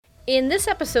In this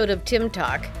episode of Tim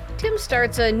Talk, Tim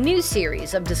starts a new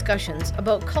series of discussions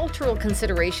about cultural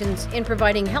considerations in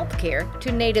providing health care to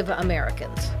Native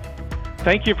Americans.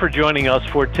 Thank you for joining us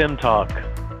for Tim Talk.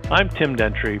 I'm Tim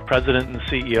Dentry, President and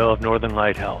CEO of Northern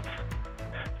Light Health.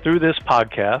 Through this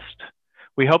podcast,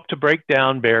 we hope to break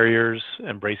down barriers,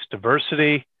 embrace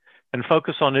diversity, and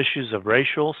focus on issues of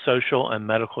racial, social, and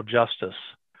medical justice.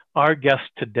 Our guest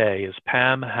today is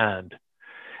Pamella Hand,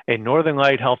 a Northern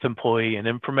Light Health employee in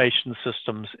Information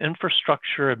Systems,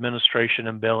 Infrastructure Administration,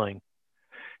 and Billing.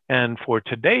 And for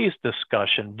today's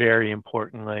discussion, very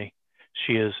importantly,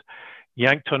 she is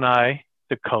Yanktonai,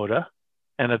 Dakota,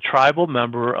 and a tribal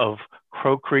member of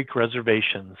Crow Creek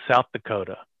Reservation, South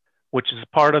Dakota, which is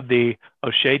part of the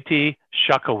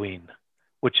Osheti-Shakowin,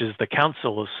 which is the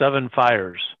Council of Seven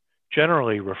Fires,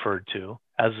 generally referred to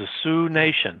as the Sioux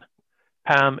Nation.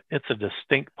 Pam, it's a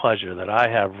distinct pleasure that I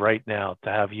have right now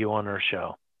to have you on our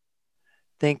show.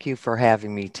 Thank you for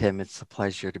having me, Tim. It's a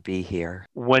pleasure to be here.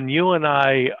 When you and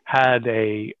I had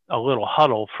a little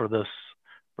huddle for this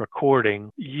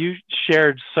recording, you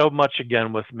shared so much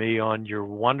again with me on your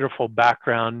wonderful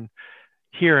background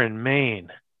here in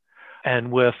Maine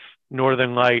and with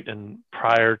Northern Light, and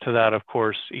prior to that, of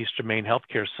course, Eastern Maine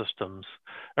Healthcare Systems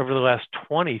over the last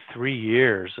 23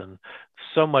 years, and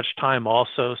so much time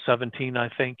also, 17, I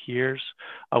think, years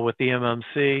with the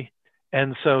MMC.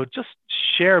 And so just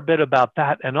share a bit about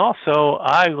that. And also,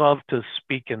 I love to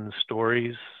speak in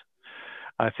stories.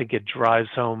 I think it drives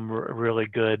home really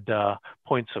good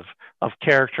points of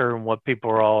character and what people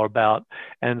are all about.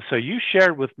 And so you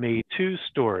shared with me two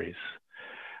stories.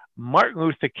 Martin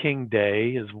Luther King Day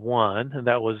is one, and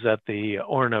that was at the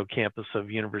Orono campus of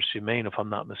University of Maine, if I'm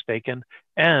not mistaken.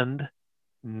 And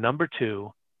number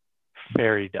two,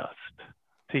 fairy dust.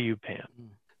 To you, Pam.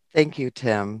 Thank you,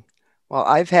 Tim. Well,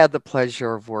 I've had the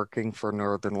pleasure of working for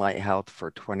Northern Light Health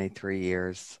for 23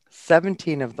 years.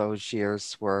 17 of those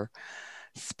years were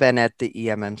spent at the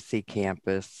EMMC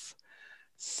campus.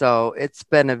 So it's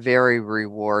been a very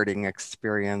rewarding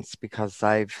experience because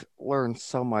I've learned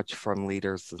so much from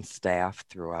leaders and staff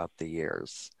throughout the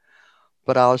years.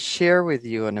 But I'll share with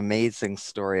you an amazing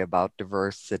story about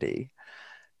diversity.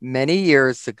 Many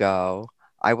years ago,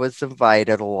 I was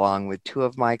invited along with two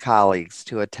of my colleagues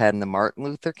to attend the Martin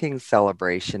Luther King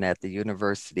celebration at the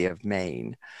University of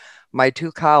Maine. My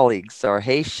two colleagues are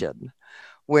Haitian.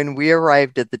 When we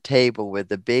arrived at the table with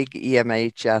the big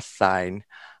EMHS sign,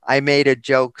 I made a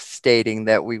joke stating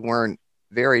that we weren't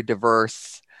very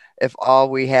diverse if all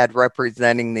we had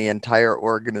representing the entire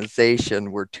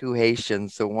organization were two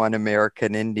Haitians and one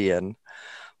American Indian.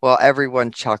 Well,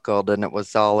 everyone chuckled, and it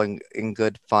was all in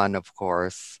good fun, of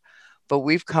course. But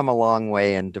we've come a long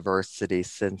way in diversity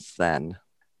since then.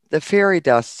 The fairy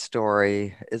dust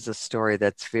story is a story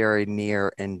that's very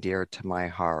near and dear to my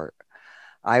heart.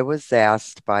 I was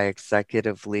asked by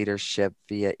executive leadership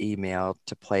via email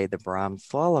to play the Brahms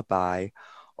lullaby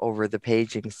over the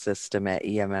paging system at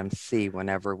EMMC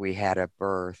whenever we had a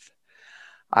birth.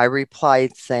 I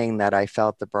replied saying that I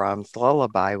felt the Brahms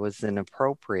lullaby was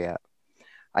inappropriate.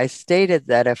 I stated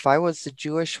that if I was a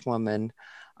Jewish woman,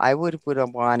 I would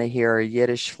want to hear a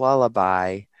Yiddish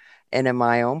lullaby, and in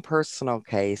my own personal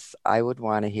case, I would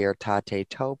want to hear Tate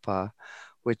Topa,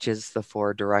 which is the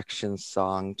Four Directions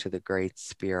song to the Great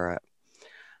Spirit.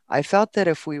 I felt that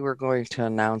if we were going to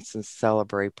announce and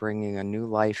celebrate bringing a new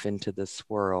life into this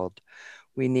world,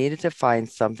 we needed to find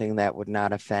something that would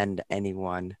not offend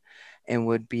anyone and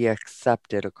would be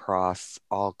accepted across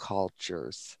all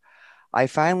cultures. I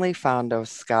finally found a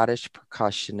Scottish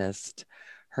percussionist.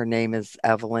 Her name is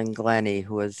Evelyn Glennie,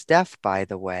 who is deaf, by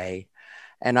the way,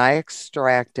 and I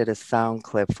extracted a sound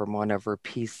clip from one of her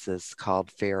pieces called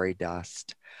Fairy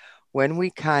Dust. When we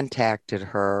contacted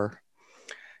her,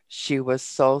 she was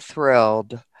so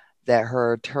thrilled that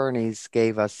her attorneys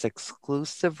gave us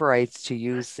exclusive rights to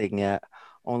using it,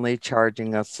 only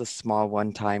charging us a small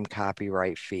one-time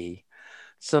copyright fee.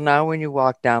 So now when you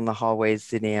walk down the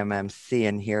hallways in EMMC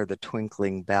and hear the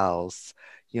twinkling bells,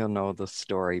 you'll know the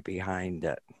story behind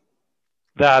it.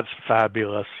 That's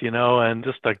fabulous, and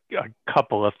just a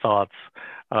couple of thoughts.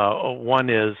 One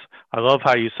is, I love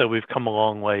how you said we've come a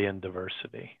long way in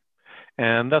diversity.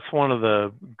 And that's one of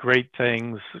the great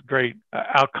things, great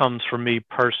outcomes for me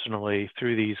personally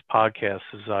through these podcasts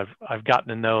is I've gotten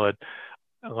to know it.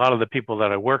 A lot of the people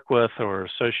that I work with or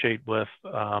associate with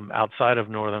outside of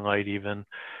Northern Light even,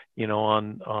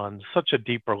 on such a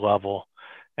deeper level.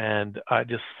 And I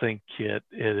just think it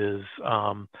is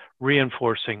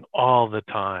reinforcing all the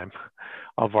time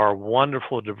of our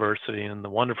wonderful diversity and the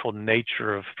wonderful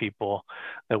nature of people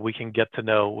that we can get to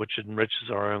know, which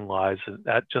enriches our own lives. And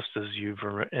that, just as you've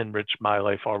enriched my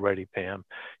life already, Pam,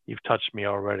 you've touched me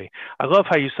already. I love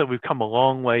how you said we've come a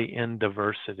long way in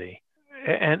diversity.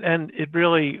 And it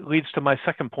really leads to my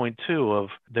second point too, of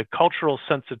the cultural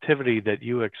sensitivity that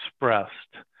you expressed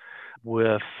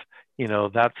with,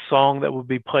 that song that would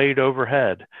be played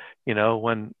overhead.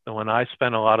 When I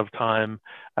spent a lot of time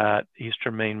at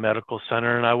Eastern Maine Medical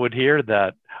Center, and I would hear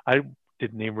that, I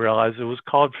didn't even realize it was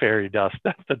called fairy dust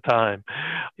at the time.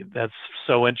 That's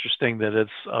so interesting that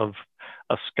it's of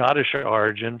a Scottish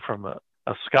origin from a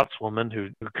Scotswoman who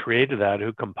created that,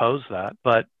 who composed that.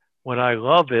 But what I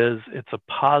love is it's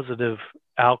a positive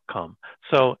outcome.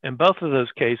 So in both of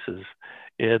those cases,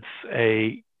 it's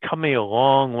coming a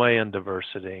long way in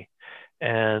diversity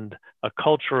and a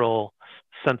cultural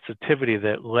sensitivity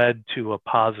that led to a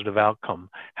positive outcome.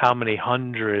 How many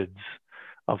hundreds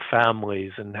of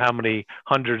families and how many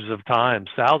hundreds of times,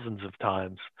 thousands of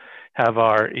times, have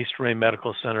our Eastern Maine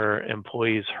Medical Center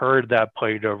employees heard that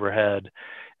played overhead,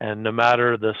 and no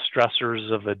matter the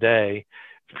stressors of the day,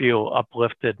 feel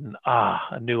uplifted and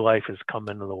a new life has come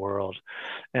into the world.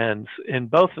 And in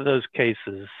both of those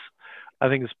cases, I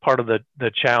think it's part of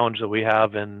the challenge that we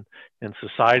have in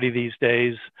society these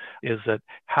days, is that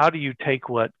how do you take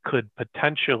what could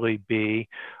potentially be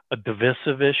a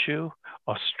divisive issue,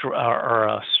 or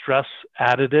a stress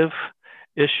additive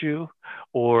issue,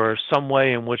 or some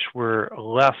way in which we're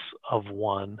less of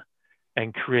one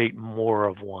and create more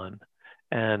of one.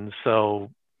 And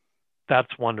so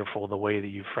that's wonderful, the way that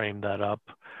you framed that up,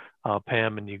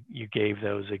 Pam, and you gave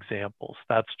those examples.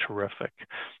 That's terrific.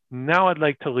 Now I'd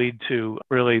like to lead to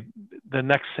really the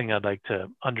next thing I'd like to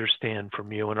understand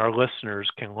from you, and our listeners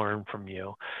can learn from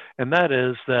you. And that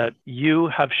is that you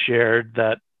have shared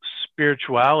that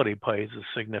spirituality plays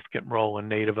a significant role in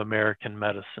Native American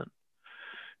medicine.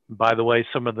 By the way,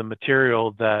 some of the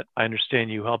material that I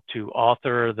understand you helped to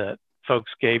author that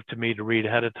folks gave to me to read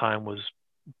ahead of time was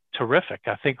terrific.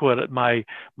 I think what my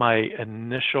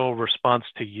initial response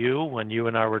to you when you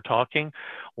and I were talking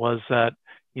was that,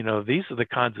 these are the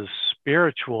kinds of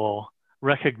spiritual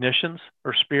recognitions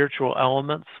or spiritual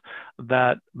elements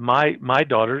that my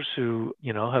daughters, who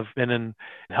have been in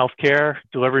healthcare,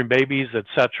 delivering babies,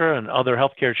 etc., and other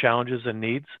healthcare challenges and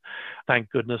needs, thank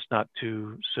goodness not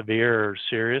too severe or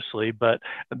seriously, but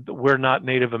we're not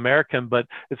Native American, but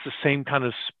it's the same kind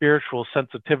of spiritual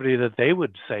sensitivity that they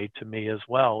would say to me as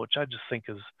well, which I just think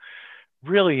is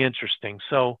really interesting.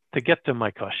 So to get to my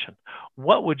question,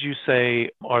 what would you say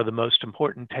are the most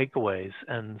important takeaways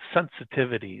and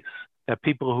sensitivities that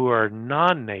people who are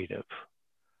non-Native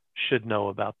should know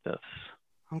about this?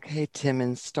 Okay, Tim,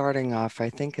 and starting off, I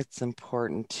think it's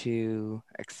important to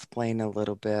explain a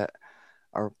little bit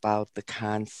about the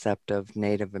concept of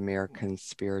Native American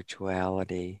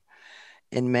spirituality.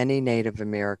 In many Native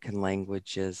American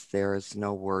languages, there is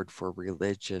no word for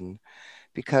religion,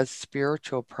 because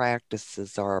spiritual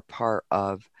practices are a part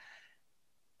of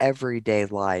everyday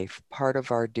life, part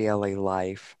of our daily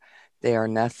life. They are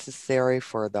necessary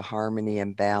for the harmony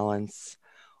and balance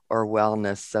or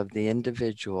wellness of the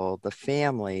individual, the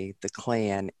family, the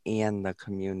clan, and the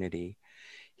community.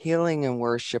 Healing and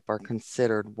worship are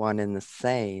considered one and the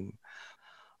same.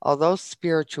 Although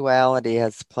spirituality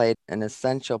has played an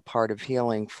essential part of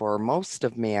healing for most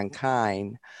of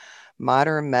mankind,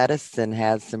 modern medicine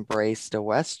has embraced a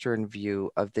Western view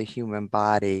of the human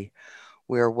body,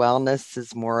 where wellness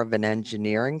is more of an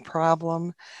engineering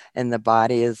problem and the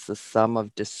body is the sum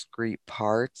of discrete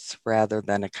parts rather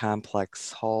than a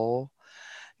complex whole.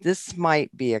 This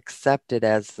might be accepted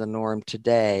as the norm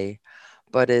today,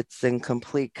 but it's in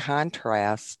complete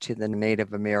contrast to the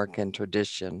Native American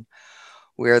tradition,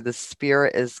 where the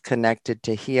spirit is connected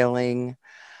to healing.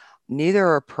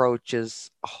 Neither approach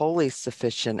is wholly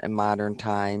sufficient in modern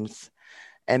times,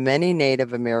 and many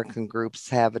Native American groups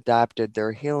have adopted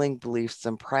their healing beliefs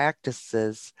and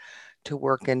practices to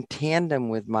work in tandem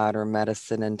with modern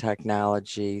medicine and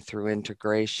technology through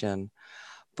integration.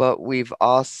 But we've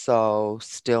also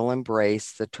still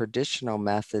embraced the traditional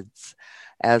methods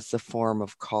as a form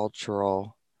of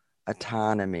cultural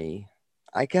autonomy.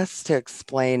 I guess to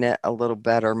explain it a little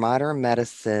better, modern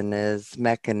medicine is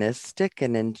mechanistic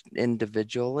and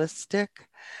individualistic,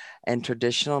 and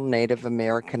traditional Native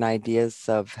American ideas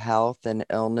of health and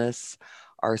illness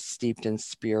are steeped in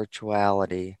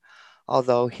spirituality.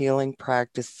 Although healing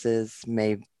practices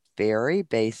may vary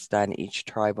based on each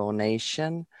tribal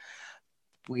nation,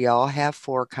 we all have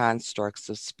four constructs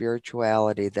of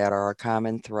spirituality that are a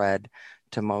common thread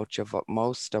to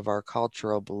most of our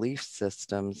cultural belief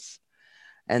systems.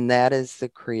 and that is the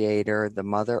Creator, the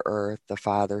Mother Earth, the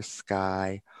Father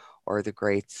Sky, or the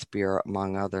Great Spirit,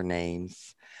 among other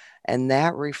names. And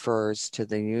that refers to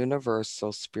the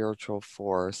universal spiritual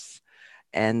force,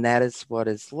 and that is what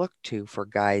is looked to for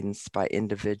guidance by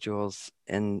individuals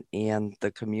and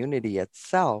the community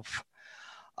itself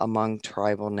among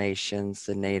tribal nations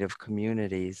and native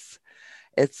communities.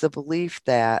 It's a belief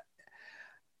that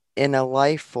in a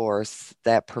life force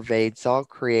that pervades all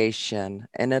creation,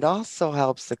 and it also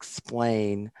helps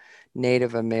explain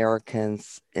Native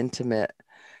Americans' intimate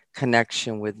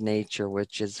connection with nature,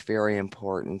 which is very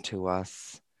important to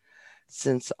us.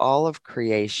 Since all of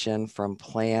creation, from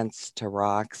plants to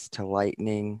rocks to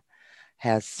lightning,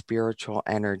 has spiritual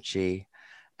energy,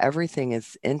 everything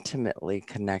is intimately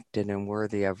connected and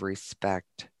worthy of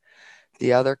respect.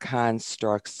 The other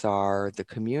constructs are the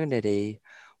community,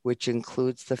 which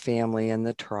includes the family and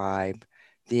the tribe,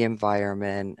 the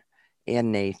environment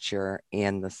and nature,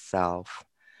 and the self.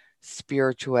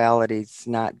 Spirituality is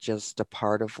not just a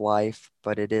part of life,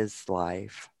 but it is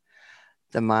life.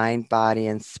 The mind, body,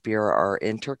 and spirit are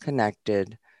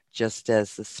interconnected, just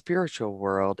as the spiritual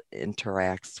world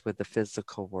interacts with the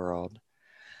physical world.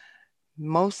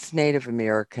 Most Native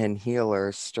American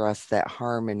healers stress that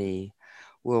harmony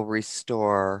will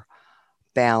restore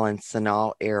balance in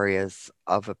all areas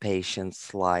of a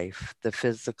patient's life, the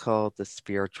physical, the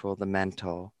spiritual, the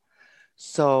mental.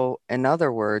 So, in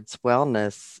other words,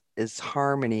 wellness is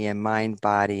harmony in mind,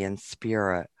 body, and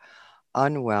spirit.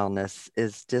 Unwellness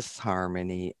is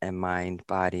disharmony in mind,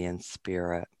 body, and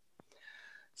spirit.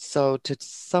 So, to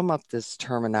sum up this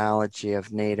terminology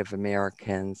of Native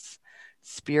Americans,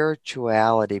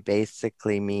 spirituality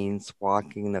basically means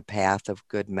walking the path of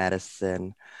good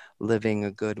medicine, living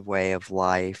a good way of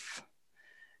life.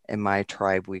 In my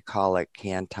tribe, we call it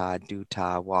Kanta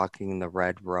Duta, walking the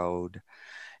red road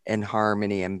in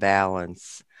harmony and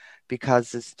balance,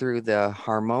 because it's through the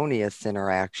harmonious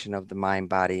interaction of the mind,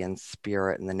 body, and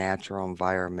spirit in the natural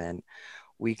environment.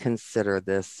 We consider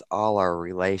this all our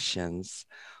relations,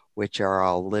 which are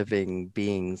all living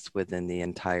beings within the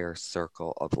entire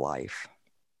circle of life.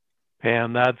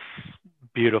 Pam, that's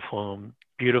beautiful,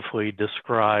 beautifully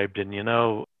described. And,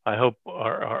 I hope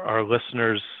our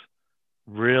listeners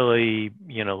really,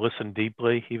 listen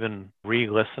deeply, even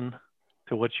re-listen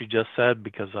to what you just said,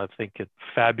 because I think it's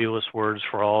fabulous words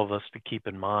for all of us to keep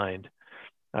in mind.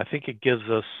 I think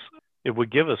it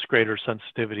would give us greater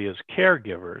sensitivity as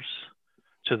caregivers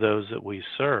to those that we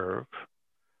serve,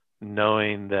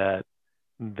 knowing that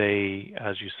they,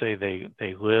 as you say,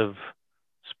 they live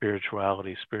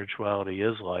spirituality. Spirituality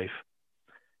is life.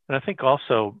 And I think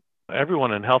also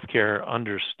everyone in healthcare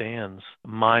understands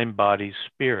mind, body,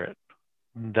 spirit,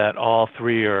 that all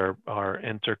three are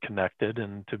interconnected.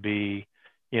 And to be,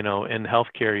 in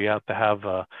healthcare, you have to have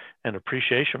an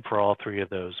appreciation for all three of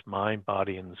those, mind,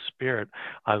 body, and spirit.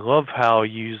 I love how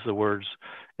you use the words,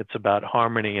 it's about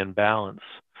harmony and balance.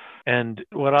 And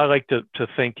what I like to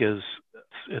think is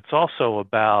it's also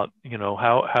about,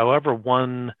 however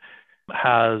one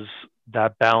has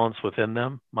that balance within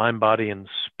them, mind, body, and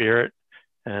spirit,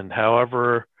 and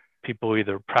however people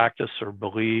either practice or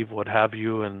believe, what have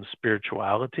you, in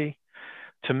spirituality.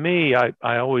 To me,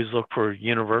 I always look for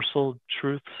universal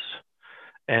truths.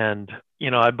 And,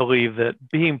 I believe that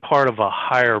being part of a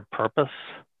higher purpose,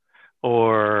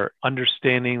 or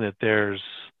understanding that there's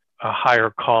a higher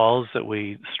cause that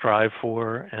we strive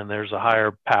for, and there's a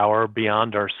higher power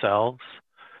beyond ourselves,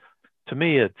 to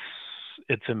me,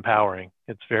 it's empowering.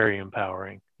 It's very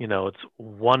empowering. It's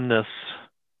oneness,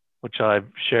 which I've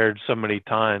shared so many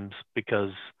times,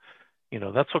 because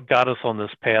that's what got us on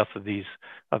this path of these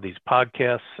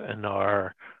podcasts and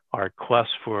our quest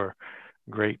for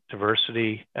great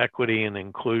diversity, equity, and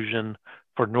inclusion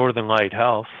for Northern Light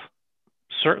Health.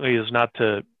 Certainly is not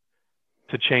to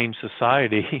change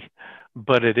society,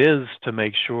 but it is to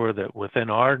make sure that within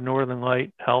our Northern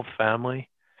Light Health family,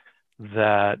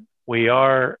 that we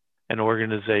are an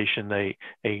organization,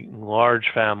 a large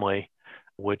family,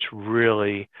 which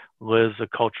really lives a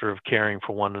culture of caring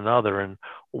for one another. And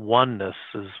oneness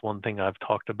is one thing I've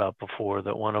talked about before,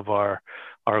 that one of our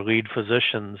lead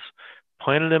physicians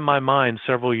planted in my mind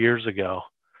several years ago,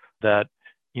 that,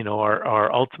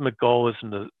 our ultimate goal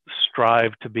isn't to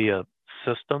strive to be a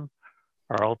system.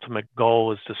 Our ultimate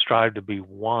goal is to strive to be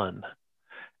one,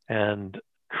 and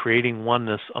creating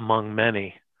oneness among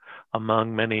many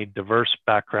diverse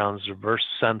backgrounds, diverse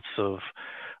sense of,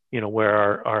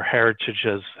 where our heritage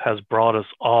has brought us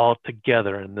all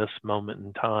together in this moment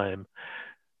in time,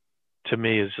 to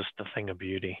me is just a thing of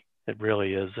beauty. It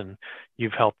really is. And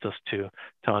you've helped us to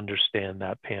understand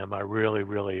that, Pam. I really,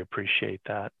 really appreciate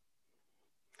that.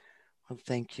 Well,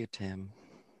 thank you, Tim.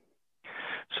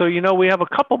 So, we have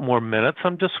a couple more minutes.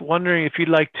 I'm just wondering if you'd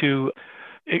like to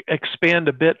expand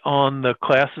a bit on the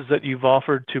classes that you've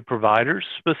offered to providers,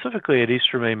 specifically at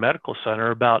Eastern Maine Medical Center,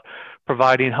 about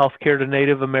providing healthcare to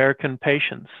Native American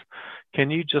patients. Can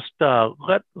you just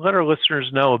let our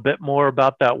listeners know a bit more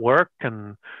about that work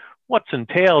and what's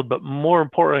entailed, but more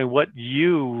importantly, what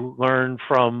you learned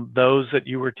from those that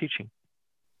you were teaching?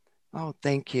 Oh,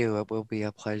 thank you. It will be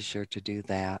a pleasure to do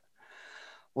that.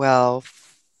 Well,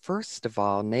 first of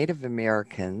all, Native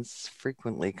Americans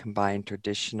frequently combine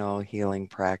traditional healing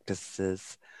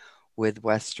practices with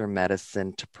Western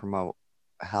medicine to promote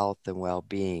health and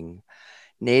well-being.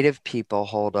 Native people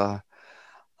hold a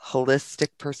holistic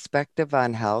perspective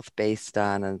on health based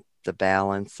on the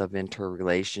balance of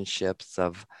interrelationships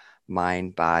of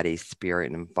mind, body, spirit,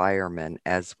 and environment,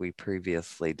 as we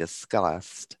previously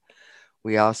discussed.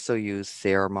 We also use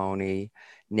ceremony,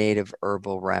 native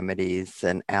herbal remedies,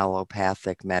 and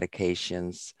allopathic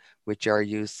medications, which are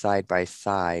used side by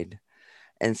side.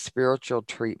 And spiritual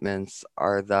treatments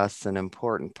are thus an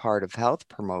important part of health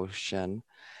promotion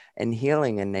and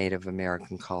healing in Native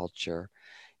American culture.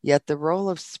 Yet the role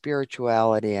of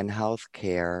spirituality in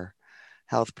healthcare,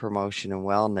 health promotion, and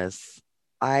wellness,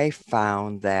 I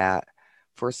found that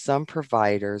for some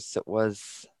providers it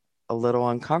was a little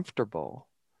uncomfortable.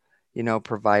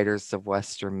 Providers of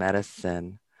Western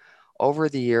medicine. Over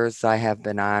the years, I have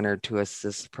been honored to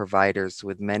assist providers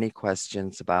with many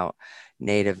questions about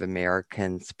Native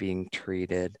Americans being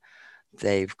treated.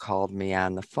 They've called me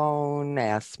on the phone,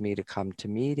 asked me to come to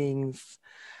meetings,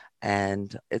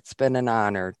 and it's been an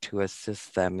honor to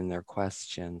assist them in their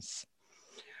questions.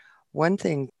 One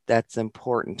thing that's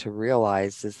important to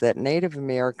realize is that Native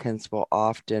Americans will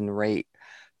often rate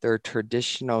their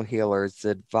traditional healers'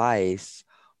 advice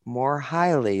more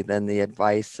highly than the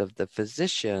advice of the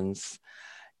physicians,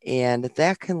 and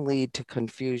that can lead to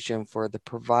confusion for the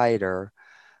provider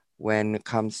when it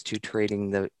comes to treating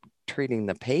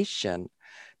the patient.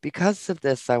 Because of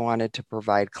this, I wanted to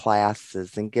provide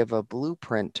classes and give a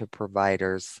blueprint to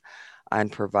providers on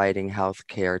providing health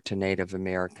care to Native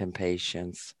American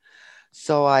patients.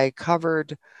 So I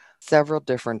covered several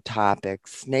different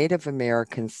topics: Native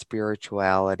American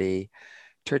spirituality,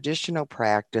 traditional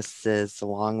practices,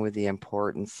 along with the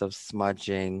importance of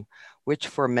smudging, which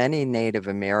for many Native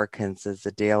Americans is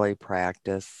a daily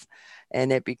practice,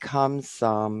 and it becomes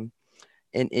an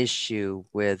issue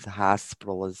with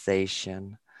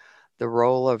hospitalization. The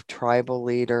role of tribal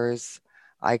leaders,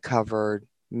 I covered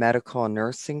medical and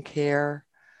nursing care,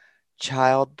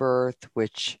 childbirth,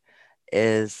 which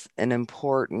is an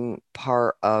important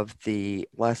part of the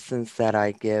lessons that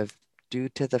I give due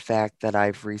to the fact that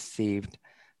I've received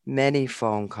many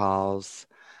phone calls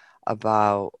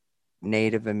about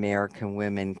Native American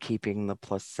women keeping the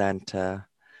placenta.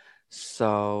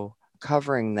 So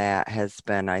covering that has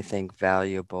been, I think,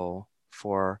 valuable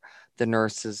for the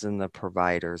nurses and the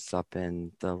providers up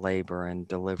in the labor and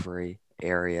delivery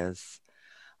areas.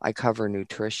 I cover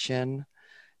nutrition,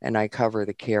 and I cover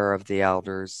the care of the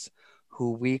elders,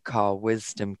 who we call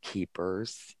wisdom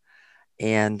keepers,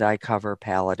 and I cover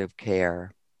palliative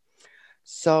care.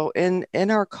 So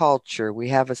in our culture, we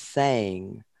have a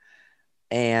saying,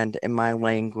 and in my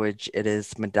language, it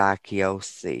is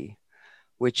Madakiosi,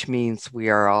 which means we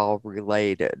are all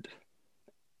related.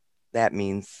 That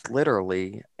means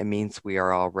literally, it means we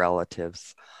are all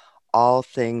relatives. All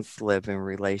things live in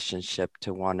relationship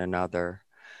to one another.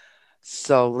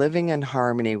 So living in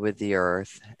harmony with the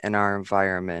earth and our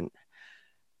environment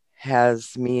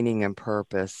has meaning and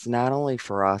purpose, not only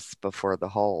for us, but for the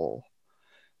whole,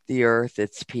 the earth,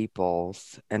 its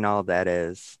peoples, and all that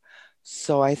is.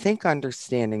 So I think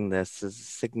understanding this is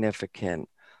significant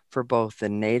for both the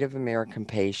Native American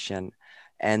patient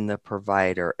and the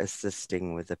provider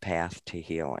assisting with the path to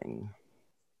healing.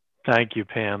 Thank you,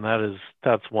 Pam.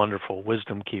 That's wonderful.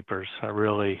 Wisdom keepers. I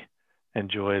really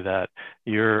enjoy that.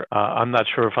 I'm not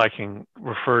sure if I can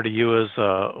refer to you as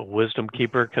a wisdom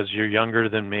keeper because you're younger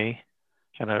than me.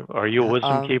 Are you a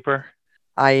wisdom keeper?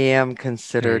 I am There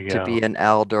considered you to be go. an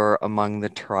elder among the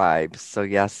tribes. So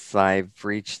yes, I've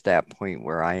reached that point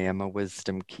where I am a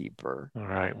wisdom keeper. All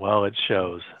right. Well, it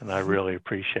shows, and I really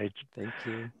appreciate Thank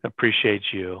you.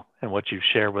 you and what you've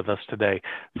shared with us today.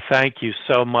 Thank you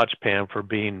so much, Pam, for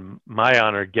being my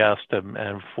honored guest,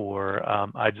 and for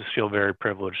I just feel very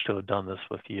privileged to have done this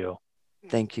with you.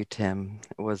 Thank you, Tim.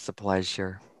 It was a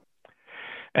pleasure.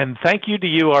 And thank you to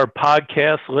you, our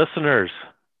podcast listeners.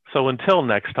 So until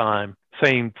next time,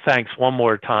 saying thanks one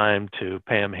more time to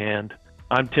Pam Hand.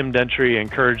 I'm Tim Dentry,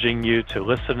 encouraging you to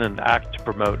listen and act to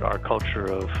promote our culture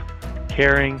of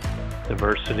caring,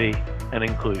 diversity, and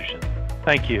inclusion.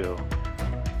 Thank you.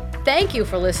 Thank you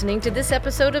for listening to this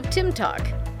episode of Tim Talk.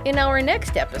 In our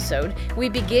next episode, we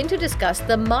begin to discuss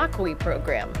the MACWI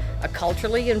program, a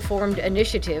culturally informed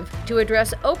initiative to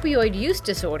address opioid use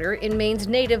disorder in Maine's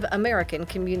Native American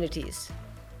communities.